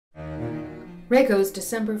Rago's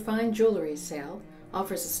December Fine Jewelry Sale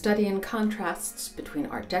offers a study in contrasts between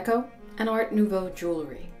Art Deco and Art Nouveau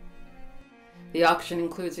jewelry. The auction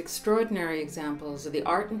includes extraordinary examples of the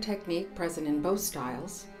art and technique present in both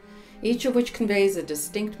styles, each of which conveys a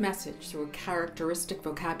distinct message through a characteristic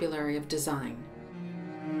vocabulary of design.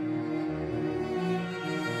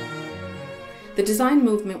 The design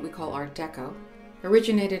movement we call Art Deco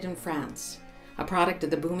originated in France, a product of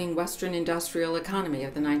the booming Western industrial economy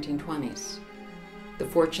of the 1920s. The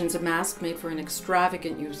fortunes amassed made for an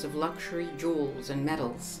extravagant use of luxury jewels and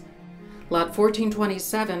metals. Lot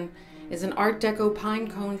 1427 is an Art Deco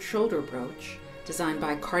pinecone shoulder brooch designed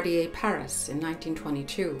by Cartier Paris in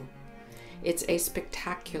 1922. It's a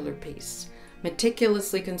spectacular piece,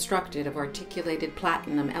 meticulously constructed of articulated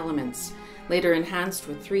platinum elements, later enhanced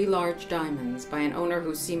with 3 large diamonds by an owner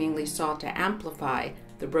who seemingly sought to amplify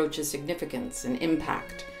the brooch's significance and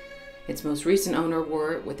impact. Its most recent owner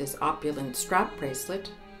wore it with this opulent strap bracelet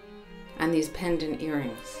and these pendant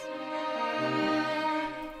earrings.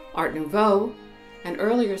 Art Nouveau, an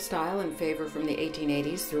earlier style in favor from the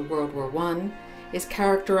 1880s through World War I, is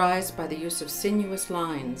characterized by the use of sinuous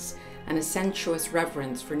lines and a sensuous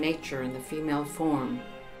reverence for nature and the female form.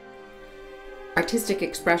 Artistic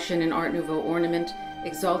expression in Art Nouveau ornament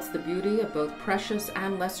exalts the beauty of both precious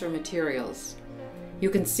and lesser materials. You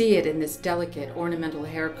can see it in this delicate ornamental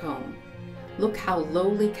hair comb. Look how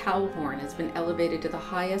lowly cow horn has been elevated to the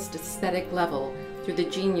highest aesthetic level through the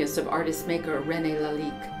genius of artist-maker René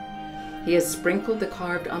Lalique. He has sprinkled the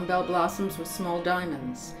carved umbel blossoms with small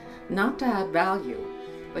diamonds, not to add value,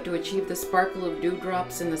 but to achieve the sparkle of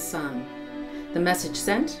dewdrops in the sun. The message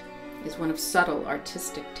sent is one of subtle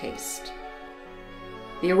artistic taste.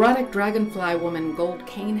 The erotic dragonfly woman gold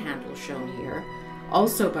cane handle shown here,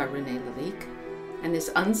 also by René Lalique, and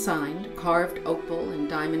this unsigned, carved opal and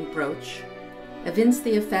diamond brooch evince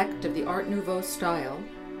the effect of the Art Nouveau style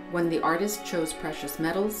when the artist chose precious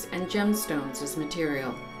metals and gemstones as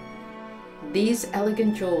material. These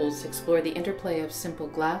elegant jewels explore the interplay of simple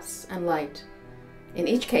glass and light. In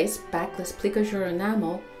each case, backless plique-à-jour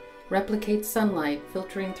enamel replicates sunlight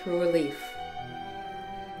filtering through a leaf.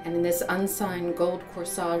 And in this unsigned gold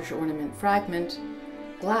corsage ornament fragment,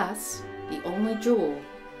 glass, the only jewel,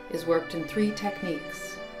 is worked in 3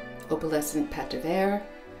 techniques: opalescent pâte de verre,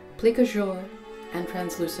 plique-à-jour, and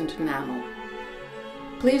translucent enamel.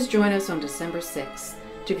 Please join us on December 6th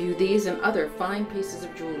to view these and other fine pieces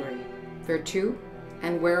of jewelry, virtu,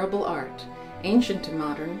 and wearable art, ancient to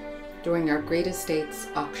modern, during our Great Estates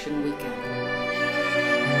auction weekend.